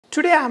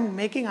Today I am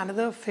making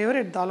another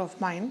favorite dal of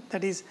mine,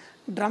 that is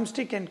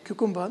drumstick and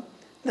cucumber.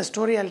 The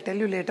story I'll tell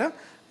you later,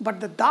 but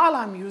the dal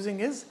I'm using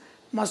is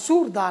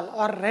masoor dal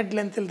or red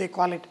lentil they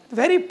call it.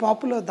 Very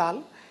popular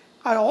dal.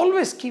 I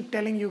always keep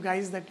telling you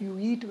guys that you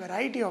eat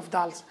variety of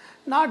dals,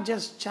 not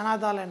just chana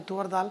dal and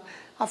tur dal.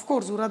 Of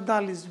course, urad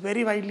dal is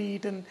very widely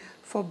eaten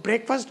for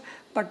breakfast,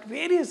 but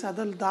various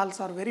other dals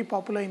are very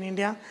popular in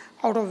India,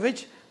 out of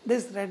which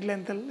this red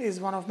lentil is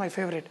one of my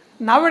favorite.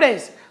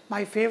 Nowadays,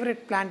 my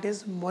favorite plant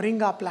is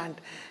moringa plant.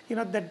 You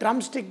know, the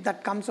drumstick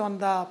that comes on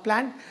the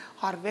plant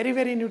are very,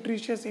 very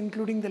nutritious,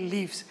 including the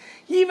leaves.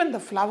 Even the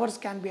flowers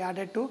can be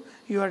added to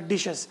your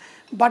dishes.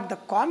 But the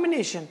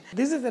combination,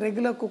 this is the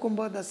regular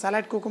cucumber, the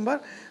salad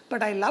cucumber,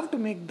 but I love to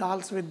make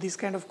dals with this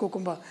kind of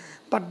cucumber.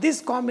 But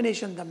this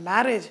combination, the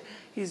marriage,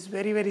 is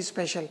very, very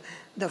special.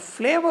 The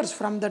flavors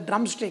from the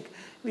drumstick,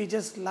 we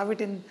just love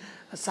it in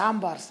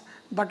sambars.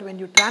 But when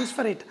you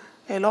transfer it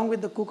along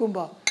with the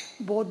cucumber,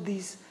 both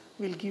these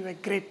will give a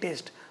great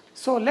taste.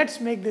 So let's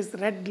make this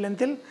red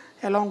lentil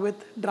along with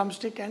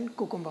drumstick and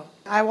cucumber.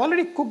 I have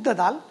already cooked the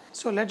dal,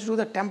 so let's do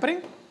the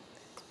tempering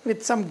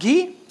with some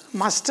ghee,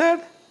 mustard,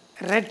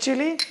 red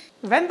chili.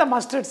 When the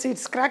mustard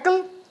seeds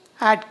crackle,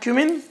 add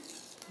cumin,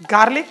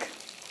 garlic,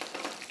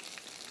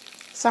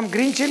 some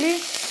green chili,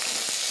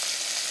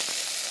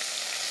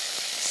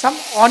 some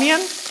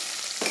onion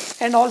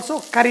and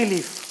also curry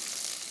leaf.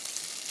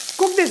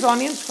 Cook these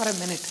onions for a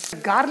minute. The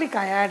garlic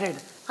I added,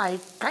 I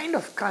kind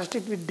of crushed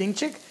it with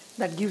dingchik.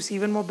 That gives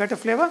even more better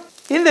flavor.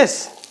 In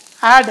this,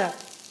 add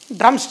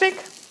drumstick,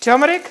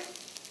 turmeric,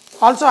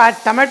 also add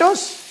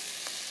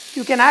tomatoes.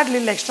 You can add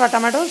little extra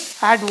tomatoes.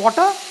 Add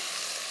water,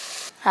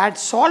 add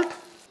salt.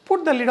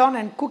 Put the lid on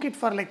and cook it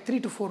for like 3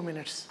 to 4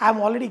 minutes. I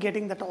am already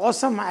getting that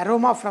awesome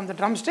aroma from the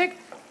drumstick.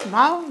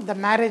 Now the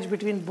marriage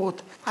between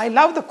both. I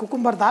love the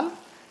cucumber dal,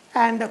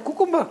 and the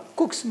cucumber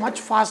cooks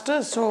much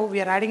faster, so we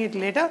are adding it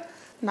later.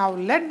 Now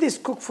let this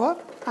cook for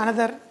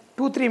another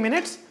 2-3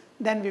 minutes,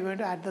 then we're going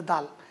to add the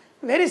dal.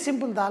 Very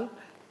simple dal,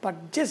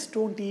 but just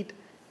don't eat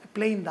a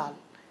plain dal.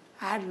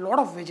 Add a lot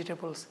of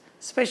vegetables,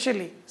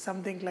 especially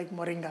something like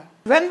moringa.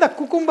 When the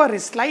cucumber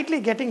is slightly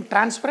getting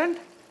transparent,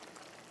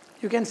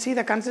 you can see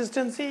the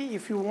consistency.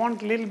 If you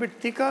want a little bit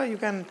thicker, you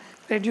can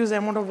reduce the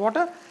amount of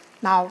water.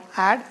 Now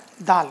add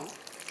dal.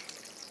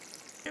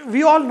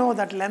 We all know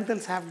that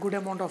lentils have good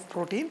amount of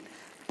protein,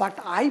 but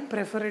I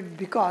prefer it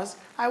because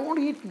I want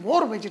to eat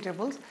more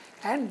vegetables,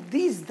 and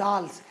these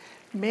dals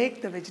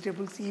make the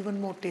vegetables even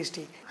more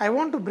tasty. I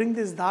want to bring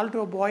this dal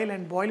to a boil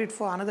and boil it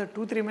for another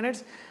 2-3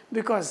 minutes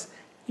because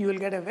you will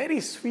get a very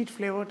sweet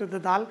flavor to the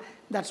dal.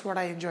 That's what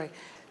I enjoy.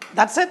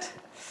 That's it.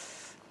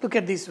 Look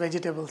at these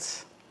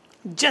vegetables.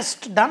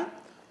 Just done,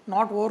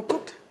 not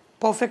overcooked,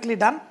 perfectly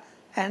done,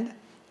 and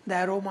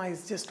the aroma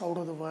is just out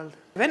of the world.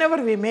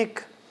 Whenever we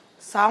make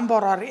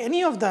sambar or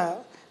any of the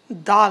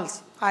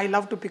dals, I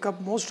love to pick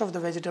up most of the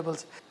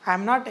vegetables. I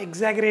am not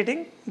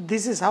exaggerating.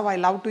 This is how I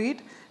love to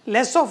eat.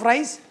 Less of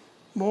rice,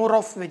 more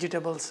of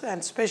vegetables,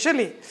 and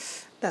especially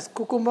the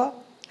cucumber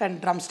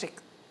and drumstick.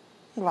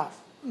 Wow.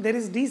 There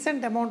is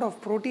decent amount of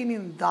protein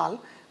in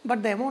dal,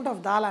 but the amount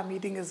of dal I'm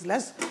eating is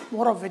less,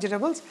 more of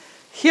vegetables.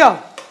 Here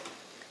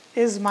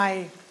is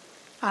my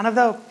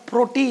another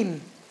protein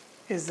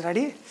is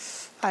ready.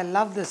 I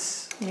love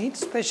this meat,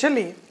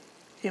 especially,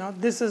 you know,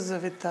 this is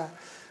with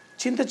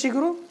chinta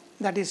chiguru,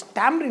 that is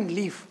tamarind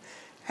leaf,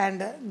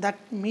 and that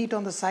meat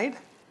on the side.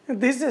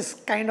 This is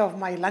kind of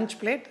my lunch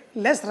plate.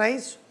 Less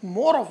rice,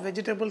 more of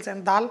vegetables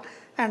and dal,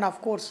 and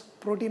of course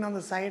protein on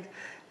the side.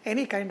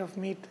 Any kind of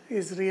meat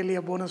is really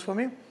a bonus for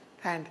me.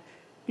 And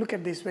look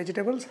at these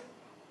vegetables.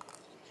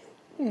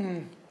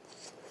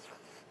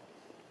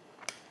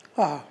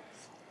 Ah.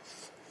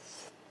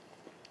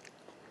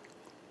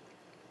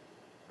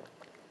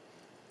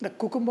 The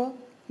cucumber,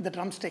 the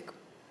drumstick,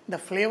 the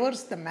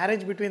flavors, the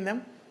marriage between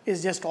them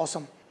is just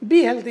awesome.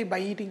 Be healthy by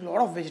eating a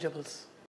lot of vegetables.